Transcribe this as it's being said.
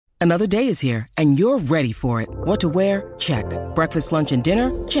Another day is here, and you're ready for it. What to wear? Check. Breakfast, lunch, and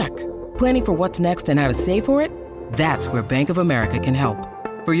dinner? Check. Planning for what's next and how to save for it? That's where Bank of America can help.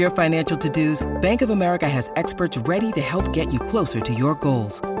 For your financial to-dos, Bank of America has experts ready to help get you closer to your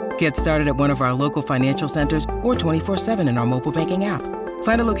goals. Get started at one of our local financial centers or 24/7 in our mobile banking app.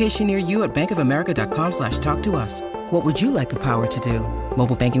 Find a location near you at bankofamerica.com/talktous. What would you like the power to do?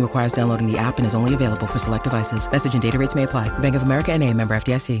 Mobile banking requires downloading the app and is only available for select devices. Message and data rates may apply. Bank of America N.A., member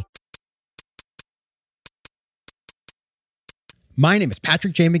FDIC. My name is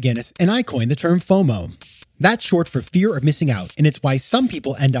Patrick J. McGinnis, and I coined the term FOMO. That's short for fear of missing out, and it's why some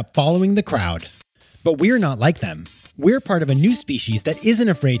people end up following the crowd. But we're not like them. We're part of a new species that isn't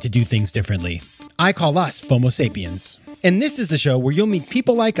afraid to do things differently. I call us FOMO sapiens. And this is the show where you'll meet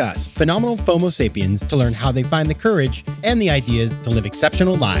people like us, phenomenal FOMO sapiens, to learn how they find the courage and the ideas to live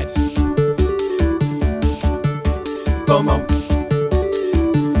exceptional lives. FOMO.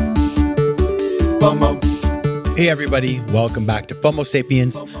 FOMO. Hey everybody, welcome back to FOMO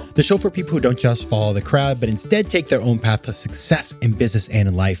Sapiens, the show for people who don't just follow the crowd, but instead take their own path to success in business and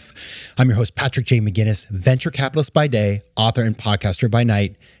in life. I'm your host, Patrick J. McGinnis, venture capitalist by day, author and podcaster by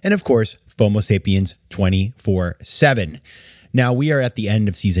night, and of course, FOMO Sapiens 24/7. Now, we are at the end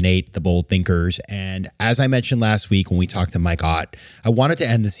of season 8, The Bold Thinkers, and as I mentioned last week when we talked to Mike Ott, I wanted to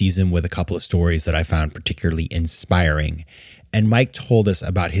end the season with a couple of stories that I found particularly inspiring. And Mike told us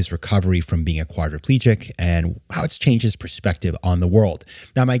about his recovery from being a quadriplegic and how it's changed his perspective on the world.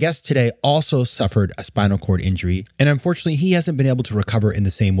 Now, my guest today also suffered a spinal cord injury, and unfortunately, he hasn't been able to recover in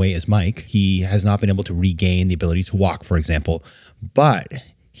the same way as Mike. He has not been able to regain the ability to walk, for example, but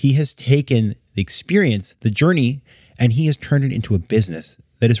he has taken the experience, the journey, and he has turned it into a business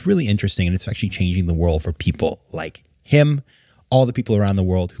that is really interesting, and it's actually changing the world for people like him, all the people around the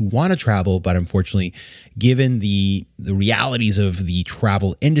world who want to travel, but unfortunately, given the realities of the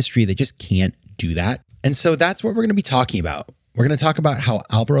travel industry, they just can't do that. And so that's what we're going to be talking about. We're going to talk about how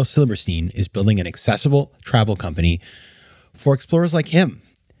Alvaro Silberstein is building an accessible travel company for explorers like him.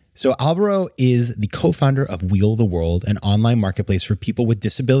 So Alvaro is the co-founder of Wheel the World, an online marketplace for people with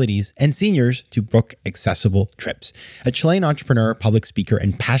disabilities and seniors to book accessible trips. A Chilean entrepreneur, public speaker,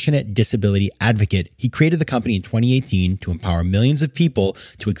 and passionate disability advocate, he created the company in 2018 to empower millions of people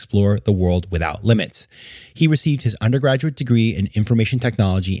to explore the world without limits. He received his undergraduate degree in information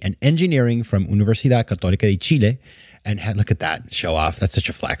technology and engineering from Universidad Católica de Chile, and had, look at that, show off. That's such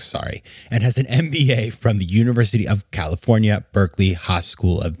a flex, sorry. And has an MBA from the University of California, Berkeley Haas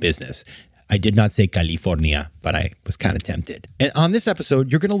School of Business. I did not say California, but I was kind of tempted. And on this episode,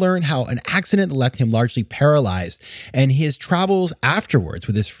 you're going to learn how an accident left him largely paralyzed and his travels afterwards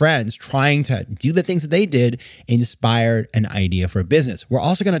with his friends trying to do the things that they did inspired an idea for a business. We're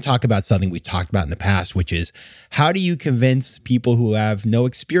also going to talk about something we've talked about in the past, which is how do you convince people who have no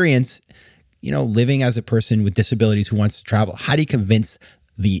experience living as a person with disabilities who wants to travel? How do you convince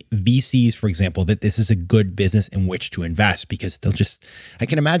the VCs, for example, that this is a good business in which to invest? Because I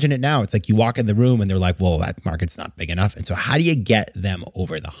can imagine it now. It's like you walk in the room and they're like, well, that market's not big enough. And so how do you get them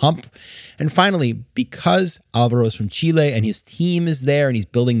over the hump? And finally, because Alvaro is from Chile and his team is there and he's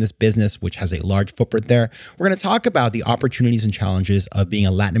building this business, which has a large footprint there, we're going to talk about the opportunities and challenges of being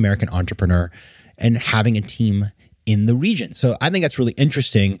a Latin American entrepreneur and having a team in the region. So I think that's really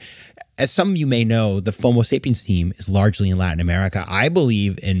interesting. As some of you may know, the FOMO Sapiens team is largely in Latin America. I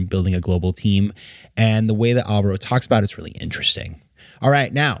believe in building a global team, and the way that Alvaro talks about it's really interesting. All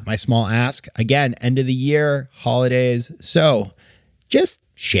right, now, my small ask, again, end of the year, holidays, so just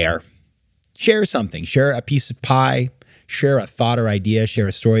share. Share something. Share a piece of pie, share a thought or idea, share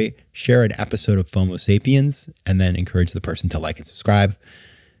a story, share an episode of FOMO Sapiens, and then encourage the person to like and subscribe.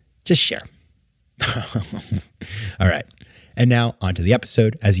 Just share. All right. And now onto the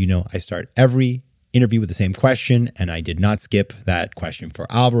episode. As you know, I start every interview with the same question, and I did not skip that question for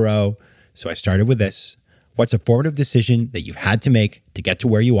Alvaro. So I started with this. What's a formative decision that you've had to make to get to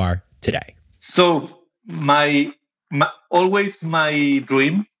where you are today? So my always my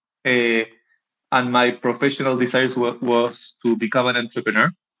dream and my professional desires was to become an entrepreneur.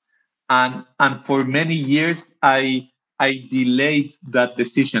 And for many years, I delayed that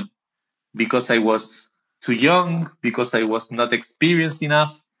decision because I was too young, because I was not experienced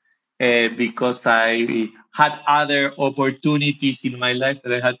enough, because I had other opportunities in my life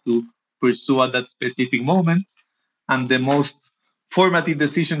that I had to pursue at that specific moment. And the most formative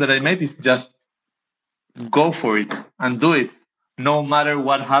decision that I made is just go for it and do it. No matter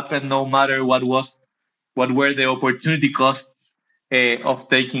what happened, no matter what were the opportunity costs of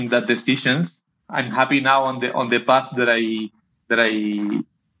taking that decisions. I'm happy now on the path that I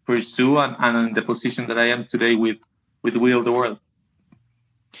pursue and in the position that I am today with Wheel the World.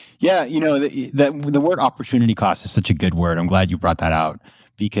 Yeah, the word opportunity cost is such a good word. I'm glad you brought that out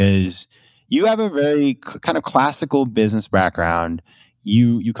because you have a very kind of classical business background.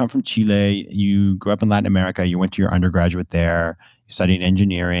 You come from Chile. You grew up in Latin America. You went to your undergraduate there. You studied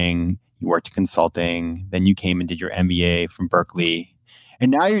engineering. You worked in consulting. Then you came and did your MBA from Berkeley.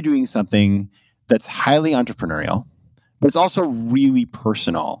 And now you're doing something that's highly entrepreneurial, but it's also really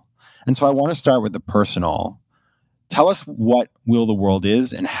personal. And so I want to start with the personal. Tell us what Wheel the World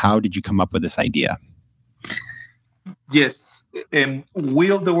is and how did you come up with this idea? Yes.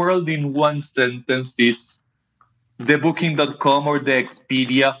 Wheel the World in one sentence is the booking.com or the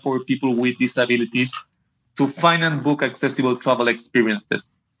Expedia for people with disabilities to find and book accessible travel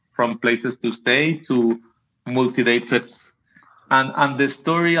experiences from places to stay to multi-day trips. And the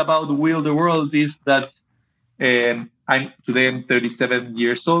story about Wheel the World is that I'm 37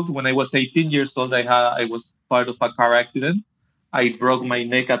 years old. When I was 18 years old, I was part of a car accident. I broke my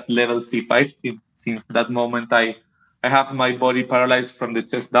neck at level C5. Since that moment, I have my body paralyzed from the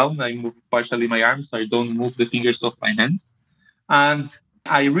chest down. I move partially my arms. I don't move the fingers of my hands. And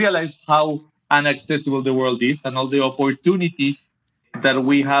I realized how inaccessible the world is and all the opportunities that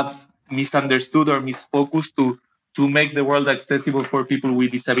we have misunderstood or misfocused to make the world accessible for people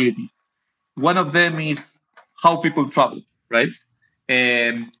with disabilities. One of them is how people travel, right?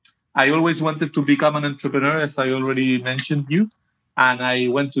 And I always wanted to become an entrepreneur, as I already mentioned you. And I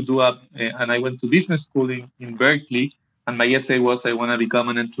went to business school in Berkeley. And my essay was, I want to become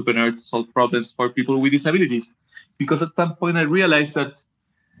an entrepreneur to solve problems for people with disabilities. Because at some point I realized that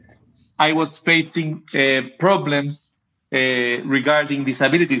I was facing problems regarding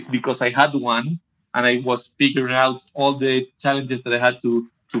disabilities because I had one and I was figuring out all the challenges that I had to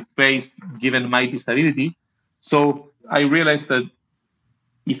face given my disability. So I realized that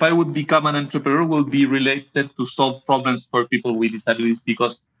if I would become an entrepreneur, it would be related to solve problems for people with disabilities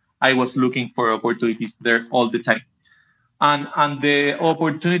because I was looking for opportunities there all the time. And the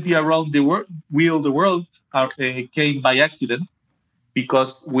opportunity around the world, Wheel the World, came by accident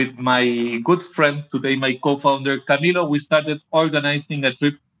because with my good friend, today my co-founder, Camilo, we started organizing a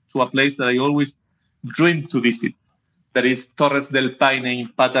trip to a place that I always dreamed to visit. That is Torres del Paine in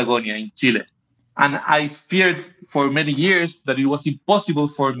Patagonia, in Chile. And I feared for many years that it was impossible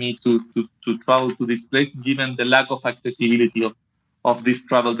for me to travel to this place given the lack of accessibility of this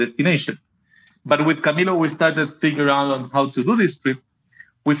travel destination. But with Camilo, we started figuring out on how to do this trip.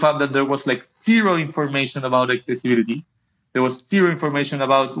 We found that there was like zero information about accessibility. There was zero information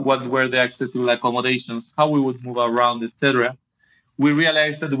about what were the accessible accommodations, how we would move around, etc. We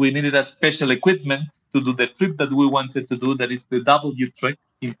realized that we needed a special equipment to do the trip that we wanted to do, that is the W Trek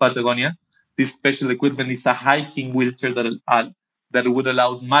in Patagonia. This special equipment is a hiking wheelchair that would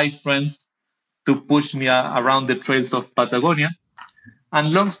allow my friends to push me around the trails of Patagonia.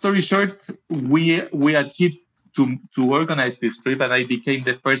 And long story short, we achieved to organize this trip, and I became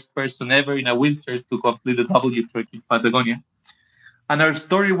the first person ever in a wheelchair to complete the W Trek in Patagonia. And our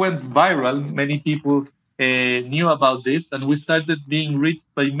story went viral. Many people knew about this, and we started being reached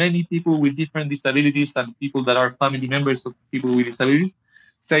by many people with different disabilities and people that are family members of people with disabilities,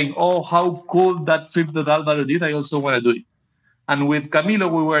 saying, "Oh, how cool that trip that Alvaro did! I also want to do it." And with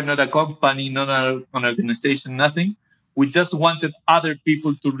Camilo, we were not a company, not an organization, nothing. We just wanted other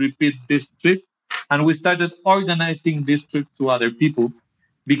people to repeat this trip. And we started organizing this trip to other people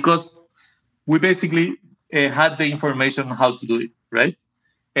because we basically had the information on how to do it, right?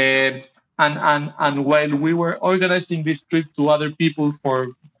 And while we were organizing this trip to other people for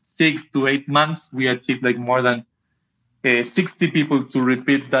 6 to 8 months, we achieved like more than 60 people to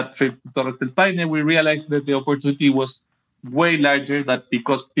repeat that trip to Torres del Paine. We realized that the opportunity was way larger, that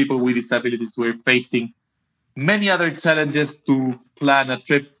because people with disabilities were facing many other challenges to plan a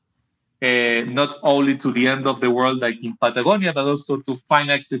trip, not only to the end of the world, like in Patagonia, but also to find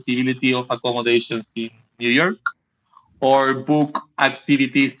accessibility of accommodations in New York or book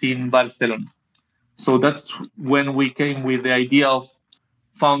activities in Barcelona. So that's when we came with the idea of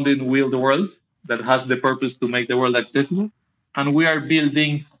founding Wheel the World, that has the purpose to make the world accessible. And we are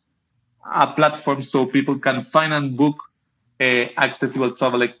building a platform so people can find and book accessible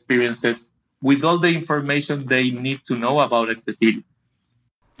travel experiences with all the information they need to know about accessibility.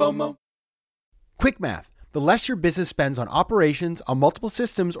 FOMO. Quick math. The less your business spends on operations, on multiple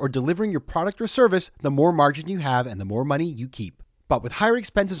systems, or delivering your product or service, the more margin you have and the more money you keep. But with higher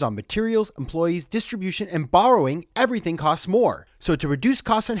expenses on materials, employees, distribution, and borrowing, everything costs more. So to reduce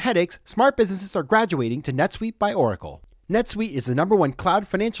costs and headaches, smart businesses are graduating to NetSuite by Oracle. NetSuite is the #1 cloud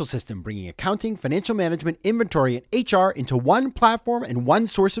financial system, bringing accounting, financial management, inventory, and HR into one platform and one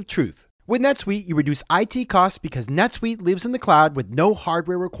source of truth. With NetSuite, you reduce IT costs because NetSuite lives in the cloud with no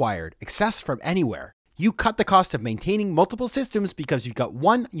hardware required, accessed from anywhere. You cut the cost of maintaining multiple systems because you've got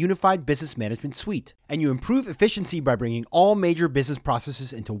one unified business management suite. And you improve efficiency by bringing all major business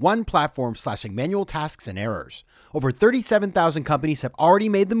processes into one platform, slashing manual tasks and errors. Over 37,000 companies have already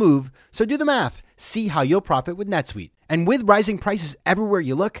made the move, so do the math. See how you'll profit with NetSuite. And with rising prices everywhere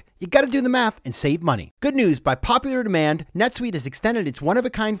you look, you gotta do the math and save money. Good news, by popular demand, NetSuite has extended its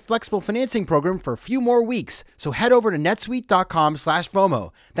one-of-a-kind flexible financing program for a few more weeks. So head over to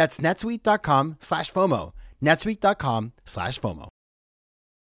netsuite.com/FOMO. That's netsuite.com/FOMO. netsuite.com/FOMO.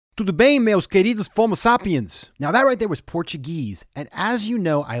 Tudo bem, meus queridos Fomo sapiens? Now that right there was Portuguese. And as you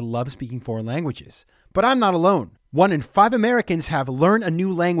know, I love speaking foreign languages. But I'm not alone. 1 in 5 Americans have learned a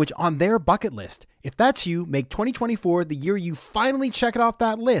new language on their bucket list. If that's you, make 2024 the year you finally check it off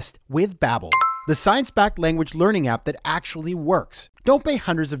that list with Babbel, the science-backed language learning app that actually works. Don't pay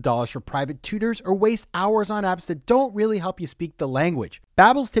hundreds of dollars for private tutors or waste hours on apps that don't really help you speak the language.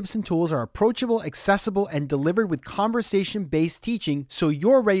 Babbel's tips and tools are approachable, accessible, and delivered with conversation-based teaching so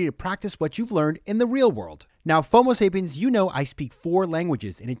you're ready to practice what you've learned in the real world. Now, FOMO Sapiens, you know I speak 4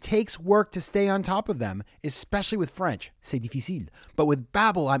 languages, and it takes work to stay on top of them, especially with French. C'est difficile. But with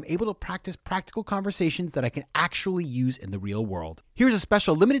Babbel, I'm able to practice practical conversations that I can actually use in the real world. Here's a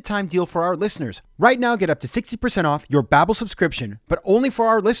special limited time deal for our listeners. Right now, get up to 60% off your Babbel subscription, but only for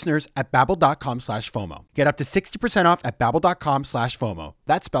our listeners at babbel.com/FOMO. Get up to 60% off at babbel.com/FOMO.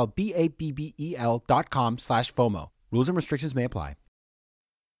 That's spelled BABBEL.com/FOMO. Rules and restrictions may apply.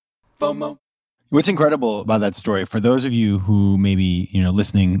 FOMO. What's incredible about that story, for those of you who maybe,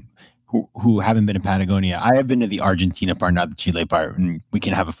 listening, who haven't been to Patagonia, I have been to the Argentina part, not the Chile part, and we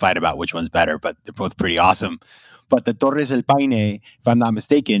can have a fight about which one's better, but they're both pretty awesome. But the Torres del Paine, if I'm not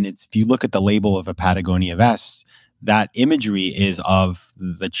mistaken, if you look at the label of a Patagonia vest, that imagery is of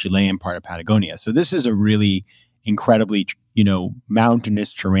the Chilean part of Patagonia. So this is a really incredibly,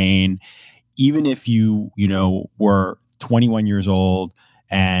 mountainous terrain. Even if you, were 21 years old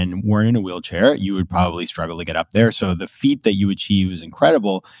and weren't in a wheelchair, you would probably struggle to get up there. So the feat that you achieve is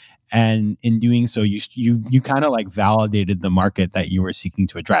incredible. And in doing so, you kind of like validated the market that you were seeking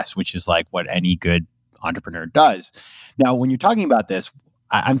to address, which is like what any good entrepreneur does. Now, when you're talking about this,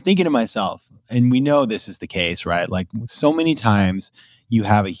 I'm thinking to myself, and we know this is the case, right? Like so many times you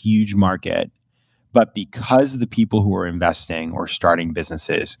have a huge market, but because the people who are investing or starting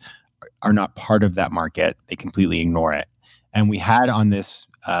businesses are not part of that market, they completely ignore it. And we had on this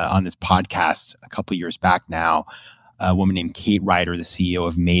podcast a couple of years back now, a woman named Kate Ryder, the CEO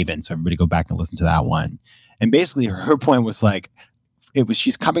of Maven. So everybody go back and listen to that one. And basically her point was like,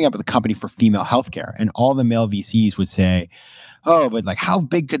 she's coming up with a company for female healthcare. And all the male VCs would say, oh, but like, how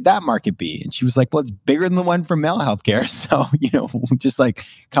big could that market be? And she was like, well, it's bigger than the one for male healthcare. So, just like,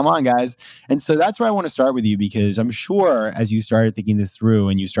 come on, guys. And so that's where I want to start with you, because I'm sure as you started thinking this through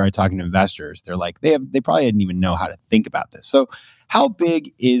and you started talking to investors, they're like, they probably didn't even know how to think about this. So how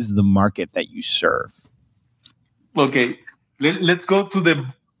big is the market that you serve? Okay, let's go to the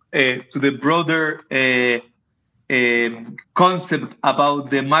broader concept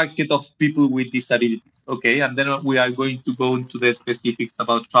about the market of people with disabilities, okay? And then we are going to go into the specifics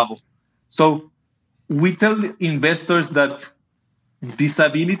about travel. So we tell investors that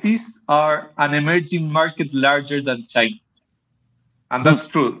disabilities are an emerging market larger than China. And that's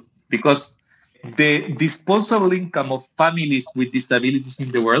true, because the disposable income of families with disabilities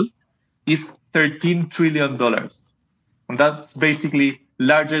in the world is $13 trillion. And that's basically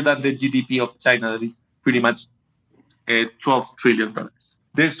larger than the GDP of China. That is pretty much $12 trillion.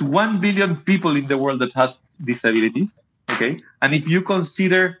 There's 1 billion people in the world that has disabilities, okay? And if you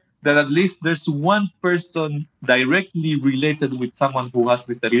consider that at least there's one person directly related with someone who has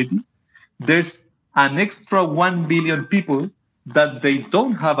disability, there's an extra 1 billion people that they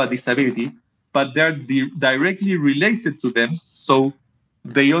don't have a disability, but they're directly related to them, so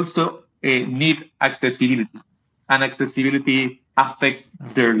they also need accessibility. And accessibility affects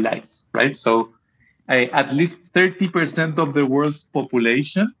their lives, right? So at least 30% of the world's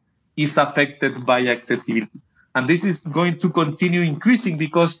population is affected by accessibility. And this is going to continue increasing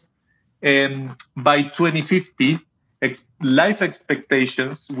because by 2050, life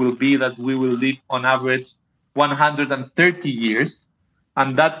expectations will be that we will live on average 130 years.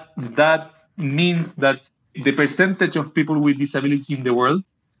 And that means that the percentage of people with disabilities in the world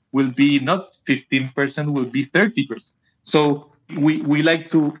will be not 15%, will be 30%. So we like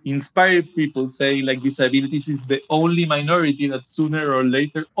to inspire people, say like disabilities is the only minority that sooner or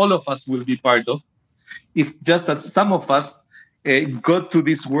later all of us will be part of. It's just that some of us got to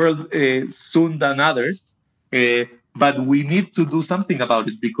this world soon than others, but we need to do something about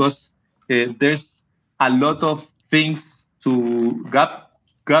it, because there's a lot of things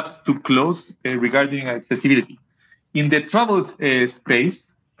gaps to close regarding accessibility. In the travel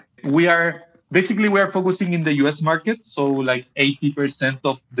space, we are focusing in the US market. So like 80%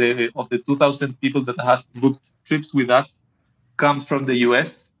 of the 2,000 people that has booked trips with us comes from the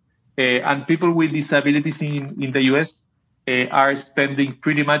US. And people with disabilities in the US are spending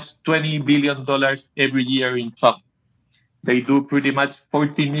pretty much $20 billion every year in travel. They do pretty much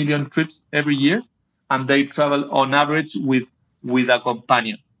 40 million trips every year, and they travel on average with a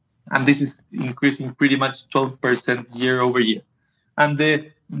companion. And this is increasing pretty much 12% year over year. And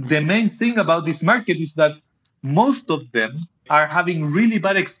the main thing about this market is that most of them are having really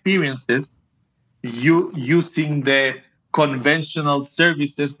bad experiences using the conventional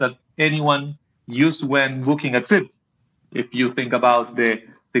services that anyone use when booking a trip. If you think about the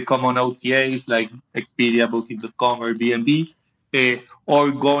common OTAs like Expedia, Booking.com, or Airbnb,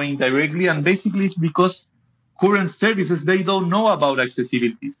 or going directly. And basically it's because current services, they don't know about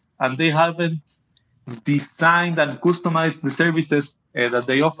accessibilities and they haven't designed and customized the services that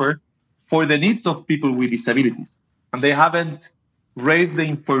they offer for the needs of people with disabilities. And they haven't raised the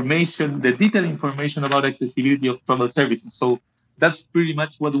detailed information about accessibility of travel services. So that's pretty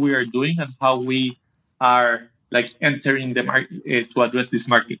much what we are doing and how we are like entering the market to address this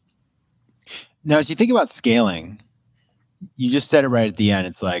market. Now, as you think about scaling, you just said it right at the end.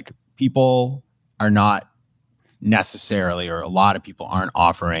 It's like people are not necessarily, or a lot of people aren't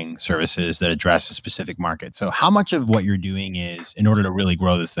offering services that address a specific market. So how much of what you're doing is, in order to really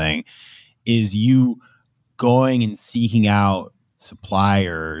grow this thing, is you going and seeking out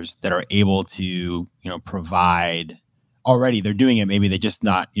suppliers that are able to, provide already, they're doing it, maybe they're just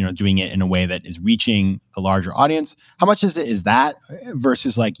not, doing it in a way that is reaching the larger audience. How much is that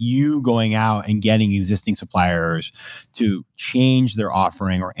versus like you going out and getting existing suppliers to change their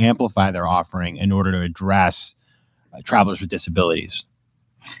offering or amplify their offering in order to address travelers with disabilities?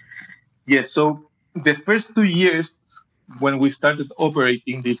 Yes. So the first 2 years when we started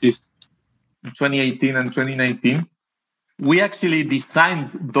operating, this is 2018 and 2019, we actually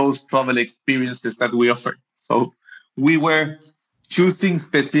designed those travel experiences that we offered. So we were choosing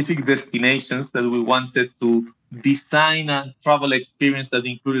specific destinations that we wanted to design a travel experience that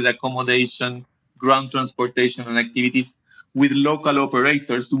included accommodation, ground transportation, and activities with local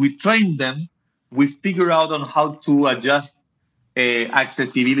operators. We trained them. We figured out on how to adjust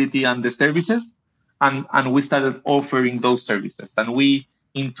accessibility and the services, and we started offering those services. And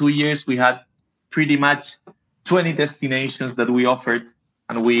in 2 years, we had pretty much 20 destinations that we offered,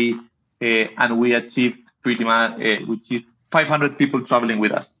 and we achieved pretty much 500 people traveling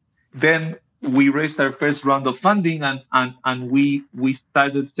with us. Then we raised our first round of funding, and we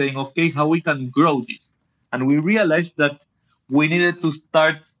started saying, okay, how we can grow this. And we realized that we needed to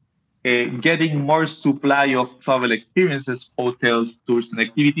start getting more supply of travel experiences, hotels, tours, and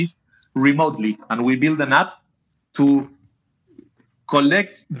activities remotely. And we built an app to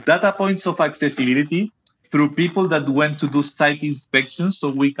collect data points of accessibility through people that went to do site inspections so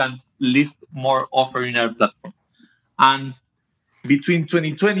we can list more offer in our platform. And between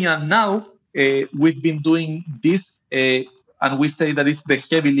 2020 and now, we've been doing this, and we say that it's the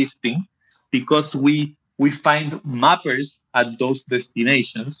heavy lifting because we find mappers at those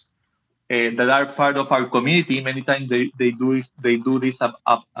destinations that are part of our community. Many times they do this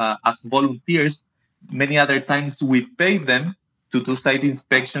as volunteers. Many other times we pay them to do site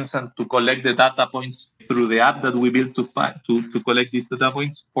inspections and to collect the data points through the app that we built to collect these data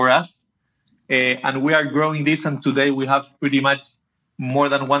points for us. And we are growing this, and today we have pretty much more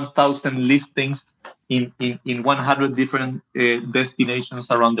than 1,000 listings in 100 different destinations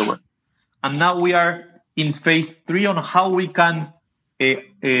around the world. And now we are in phase 3 on how we can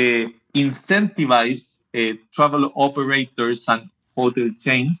incentivize travel operators and hotel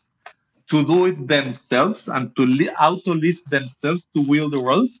chains to do it themselves and to auto-list themselves to wheel the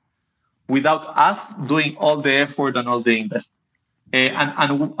world without us doing all the effort and all the investment.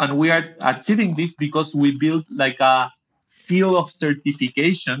 And we are achieving this because we built like a seal of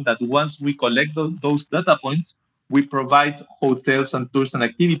certification that once we collect those data points, we provide hotels and tours and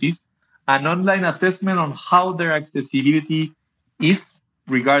activities an online assessment on how their accessibility is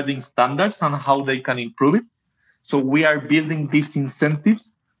regarding standards and how they can improve it. So we are building these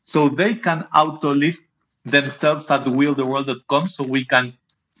incentives so they can auto-list themselves at wheeltheworld.com so we can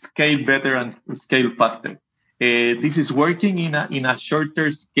scale better and scale faster. This is working in a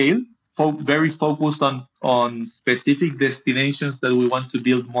shorter scale, very focused on specific destinations that we want to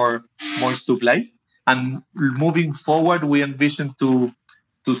build more supply. And moving forward, we envision to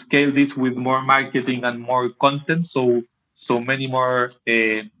scale this with more marketing and more content, so many more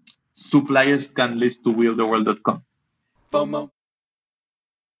suppliers can list to willtheworld.com. FOMO.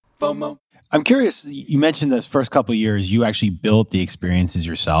 I'm curious, you mentioned those first couple of years, you actually built the experiences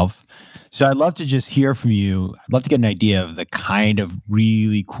yourself. So I'd love to just hear from you. I'd love to get an idea of the kind of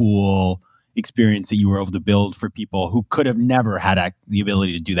really cool experience that you were able to build for people who could have never had the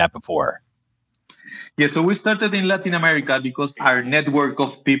ability to do that before. Yeah, so we started in Latin America because our network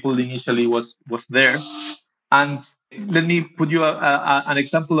of people initially was there. And let me put you an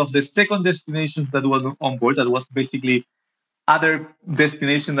example of the second destination that was on board. That was basically other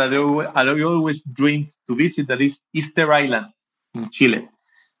destination that I always dreamed to visit. That is Easter Island in Chile.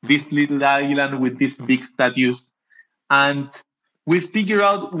 This little island with these big statues. And we figure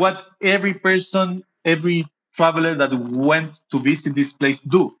out what every person, every traveler that went to visit this place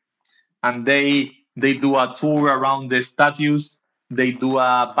do. And they do a tour around the statues. They do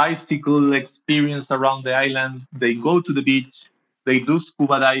a bicycle experience around the island. They go to the beach. They do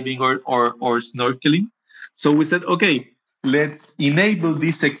scuba diving or snorkeling. So we said, okay, let's enable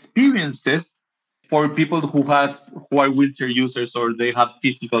these experiences for people who are wheelchair users or they have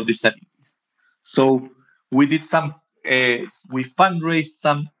physical disabilities. So we did we fundraised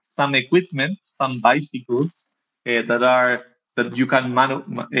some equipment, some bicycles that you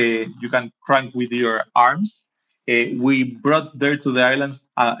can crank with your arms. We brought there to the islands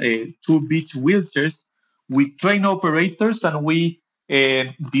 2 beach wheelchairs. We train operators and we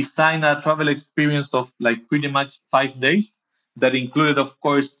design a travel experience of like pretty much 5 days that included, of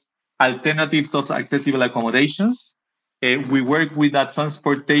course, alternatives of accessible accommodations. We work with a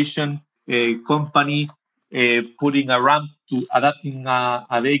transportation company putting a ramp to adapting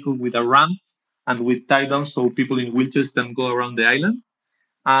a vehicle with a ramp and with tie down so people in wheelchairs can go around the island.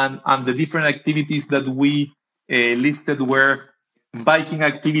 And the different activities that we listed were biking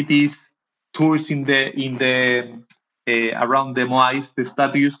activities, tours in the around the moais, the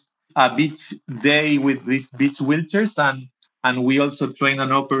statues, a beach day with these beach wheelchairs, and we also train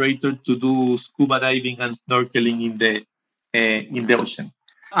an operator to do scuba diving and snorkeling in the ocean.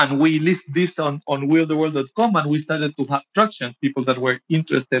 And we list this on willtheworld.com, and we started to have traction, people that were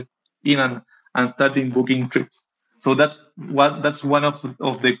interested in and starting booking trips. So that's one of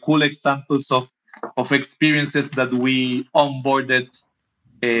the cool examples of experiences that we onboarded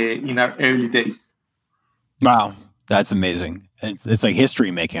in our early days. Wow, that's amazing. It's like history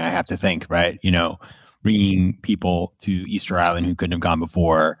making, I have to think, right? Bringing people to Easter Island who couldn't have gone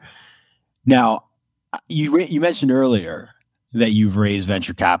before. Now, you mentioned earlier that you've raised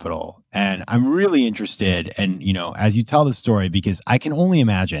venture capital, and I'm really interested. And as you tell the story, because I can only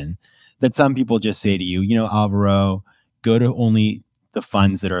imagine that some people just say to you, Alvaro, go to only the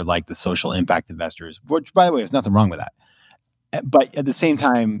funds that are like the social impact investors, which, by the way, there's nothing wrong with that. But at the same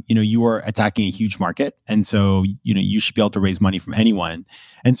time, you are attacking a huge market. And so, you should be able to raise money from anyone.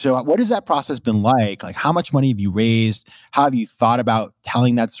 And so what has that process been like? Like, how much money have you raised? How have you thought about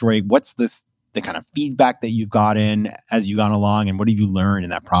telling that story? What's the kind of feedback that you've gotten as you've gone along? And what have you learned in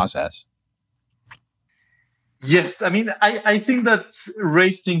that process? Yes, I mean, I think that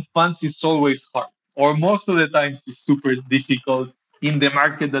raising funds is always hard, or most of the times is super difficult in the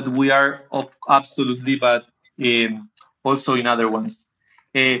market that we are of, absolutely, but also in other ones.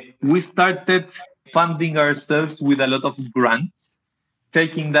 We started funding ourselves with a lot of grants,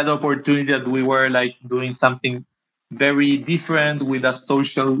 taking that opportunity that we were like doing something very different with a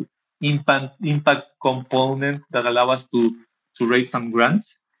social impact component that allow us to raise some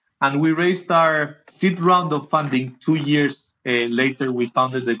grants. And we raised our seed round of funding 2 years later. We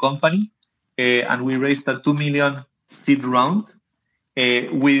founded the company, and we raised a 2 million seed round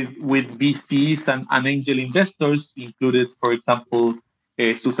with VCs and angel investors, included, for example,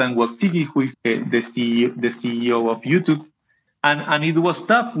 Susan Wojcicki, who is the CEO of YouTube. And it was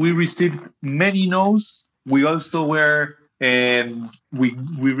tough. We received many no's. We also were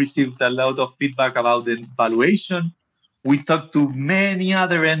we received a lot of feedback about the valuation. We talked to many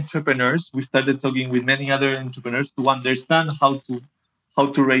other entrepreneurs. We started talking with many other entrepreneurs to understand how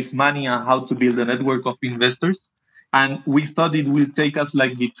to raise money and how to build a network of investors. And we thought it will take us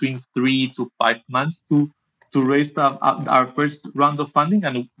like between 3 to 5 months to raise our first round of funding.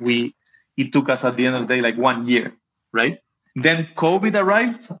 And it took us at the end of the day like 1 year, right? Then COVID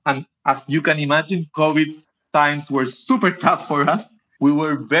arrived. And as you can imagine, COVID times were super tough for us. We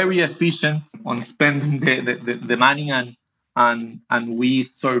were very efficient on spending the money, and we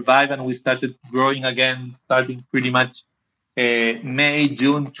survived, and we started growing again, starting pretty much May,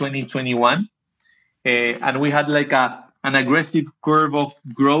 June 2021. And we had like an aggressive curve of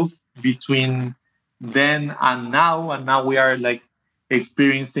growth between then and now we are like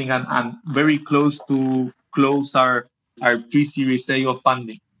experiencing and very close to close our pre-series A of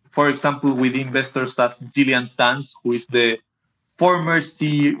funding. for example, with investors as Gillian Tans, who is the former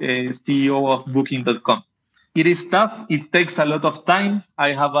CEO of Booking.com. It is tough. It takes a lot of time.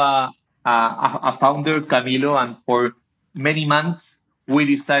 I have a founder, Camilo, and for many months, we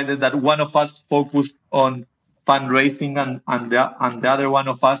decided that one of us focused on fundraising and the other one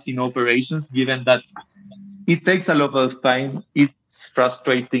of us in operations, given that it takes a lot of time. It's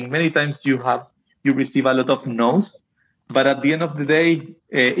frustrating. Many times you receive a lot of no's, but at the end of the day,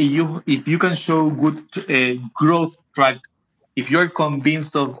 if you can show good growth track, if you're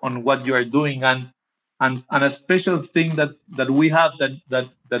convinced on what you are doing, and a special thing that we have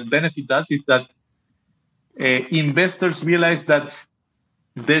that benefit us is that investors realize that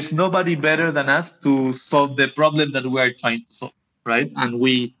there's nobody better than us to solve the problem that we are trying to solve, right? And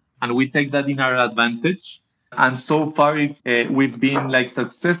we take that in our advantage. And so far, we've been like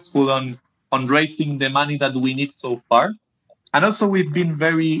successful on raising the money that we need so far. And also, we've been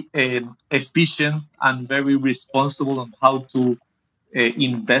very efficient and very responsible on how to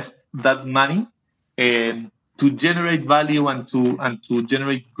invest that money to generate value and to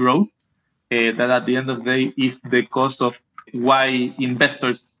generate growth. That at the end of the day is the cause of why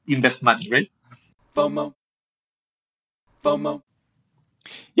investors invest money, right? FOMO.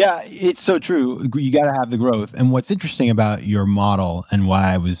 Yeah, it's so true. You got to have the growth. And what's interesting about your model and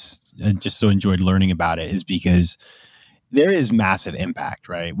why I just so enjoyed learning about it is because there is massive impact,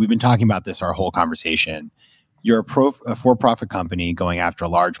 right? We've been talking about this our whole conversation. You're a for-profit company going after a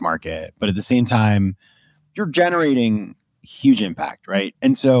large market, but at the same time, you're generating huge impact, right?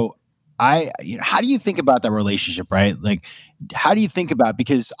 And so how do you think about that relationship, right? Like, how do you think about,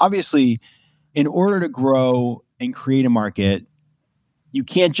 because obviously in order to grow and create a market, you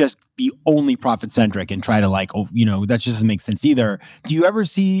can't just be only profit-centric and try to that just doesn't make sense either. Do you ever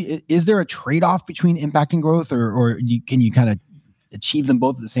see, is there a trade-off between impact and growth, or can you kind of achieve them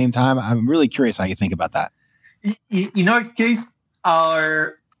both at the same time? I'm really curious how you think about that. In our case,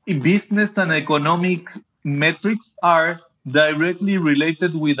 our business and economic metrics are directly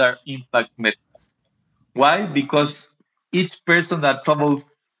related with our impact metrics. Why? Because each person that travels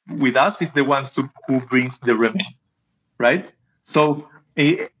with us is the one who brings the revenue, right? So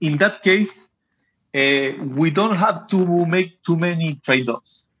in that case, we don't have to make too many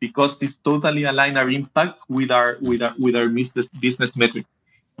trade-offs because it's totally aligned our impact with our business metric.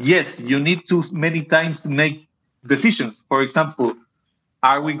 Yes, you need to many times make decisions. For example,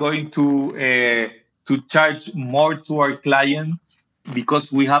 are we going to charge more to our clients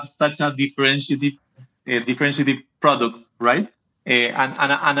because we have such a differentiated product, right? And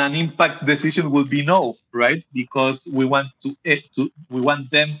an impact decision will be no, right? Because we want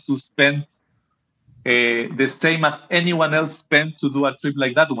them to spend the same as anyone else spent to do a trip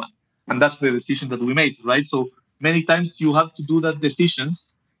like that one, and that's the decision that we made, right? So many times you have to do that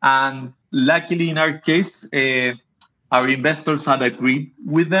decisions, and luckily in our case, our investors had agreed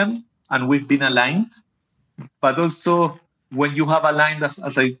with them, and we've been aligned. But also, when you have aligned, as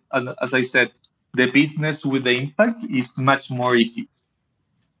I said, the business with the impact is much more easy.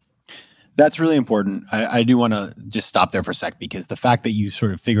 That's really important. I do want to just stop there for a sec, because the fact that you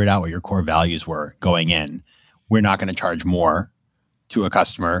sort of figured out what your core values were going in, we're not going to charge more to a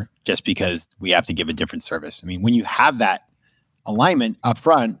customer just because we have to give a different service. I mean, when you have that alignment up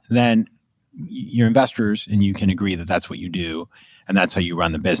front, then your investors and you can agree that that's what you do and that's how you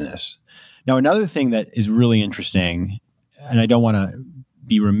run the business. Now, another thing that is really interesting, and I don't want to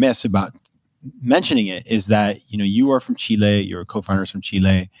be remiss about mentioning it, is that, you are from Chile, your co-founders from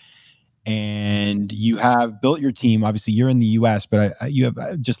Chile, and you have built your team. Obviously, you're in the US, but you have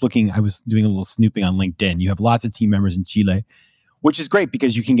I was doing a little snooping on LinkedIn. You have lots of team members in Chile, which is great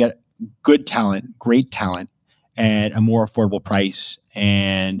because you can get good talent, great talent, at a more affordable price.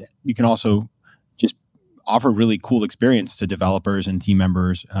 And you can also just offer really cool experience to developers and team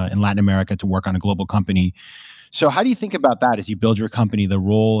members in Latin America to work on a global company. So how do you think about that as you build your company, the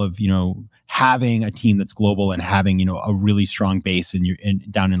role of, having a team that's global and having, a really strong base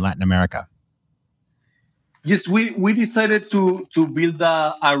down in Latin America? Yes, we decided to build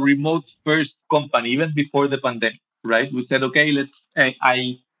a remote first company even before the pandemic, right? We said, okay,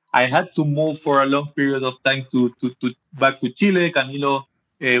 I had to move for a long period of time to back to Chile. Camilo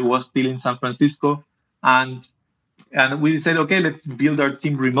was still in San Francisco, and we said, okay, let's build our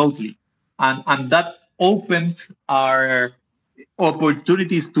team remotely, and that opened our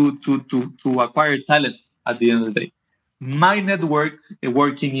opportunities to acquire talent at the end of the day. My network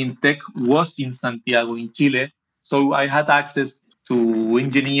working in tech was in Santiago, in Chile, so I had access to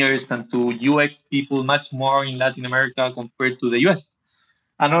engineers and to UX people much more in Latin America compared to the US.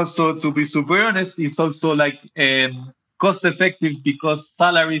 And also, to be super honest, it's also like cost effective because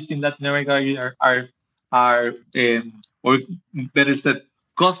salaries in Latin America are or better said,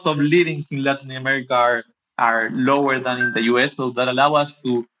 cost of living in Latin America are lower than in the US. So that allow us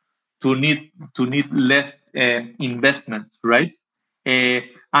to need less investment, right?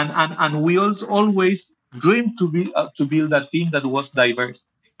 And we also always dreamed to build a team that was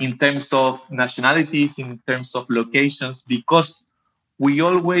diverse in terms of nationalities, in terms of locations, because we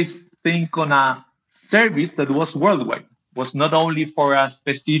always think on a service that was worldwide, was not only for a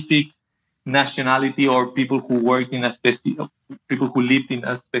specific nationality or people who worked in a specific, people who lived in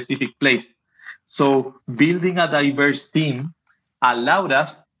a specific place. So building a diverse team allowed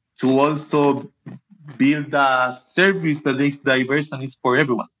us to also build a service that is diverse and is for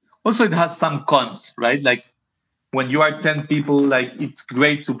everyone. Also, it has some cons, right? Like when you are 10 people, like it's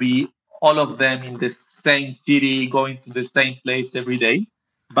great to be all of them in the same city, going to the same place every day.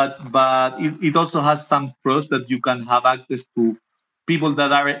 But it also has some pros that you can have access to people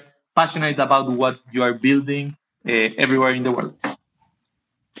that are passionate about what you are building everywhere in the world.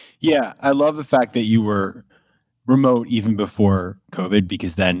 Yeah, I love the fact that you were remote even before COVID,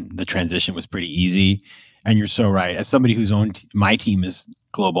 because then the transition was pretty easy. And you're so right. As somebody who's owned, my team is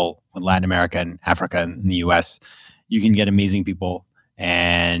global with Latin America and Africa and the US, you can get amazing people.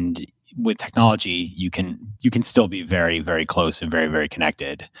 And with technology, you can still be very, very close and very, very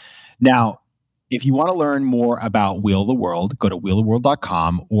connected. Now, if you want to learn more about Wheel the World, go to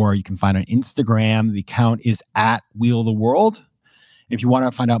wheeltheworld.com, or you can find on Instagram. The account is @wheeltheworld. If you want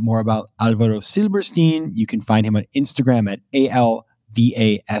to find out more about Alvaro Silberstein, you can find him on Instagram at ALVASIL.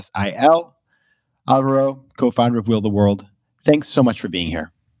 Alvaro, co-founder of Wheel the World, thanks so much for being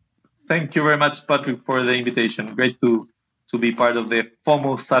here. Thank you very much, Patrick, for the invitation. Great to be part of the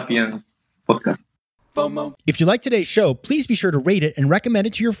FOMO Sapiens podcast. FOMO. If you like today's show, please be sure to rate it and recommend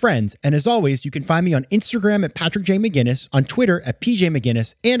it to your friends. And as always, you can find me on Instagram at Patrick J. McGinnis, on Twitter at PJ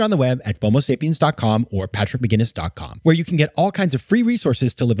McGinnis, and on the web at FOMOSapiens.com or PatrickMcGinnis.com, where you can get all kinds of free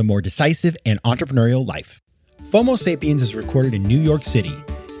resources to live a more decisive and entrepreneurial life. FOMO Sapiens is recorded in New York City.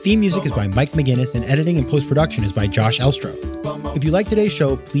 Theme music is by Mike McGinnis, and editing and post-production is by Josh Elstro. If you like today's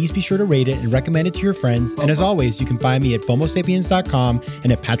show, please be sure to rate it and recommend it to your friends. And as always, you can find me at FOMOSapiens.com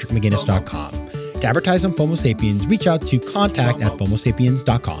and at PatrickMcGinnis.com. To advertise on FOMO Sapiens, reach out to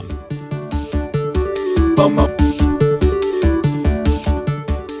contact@FOMOSapiens.com. FOMO.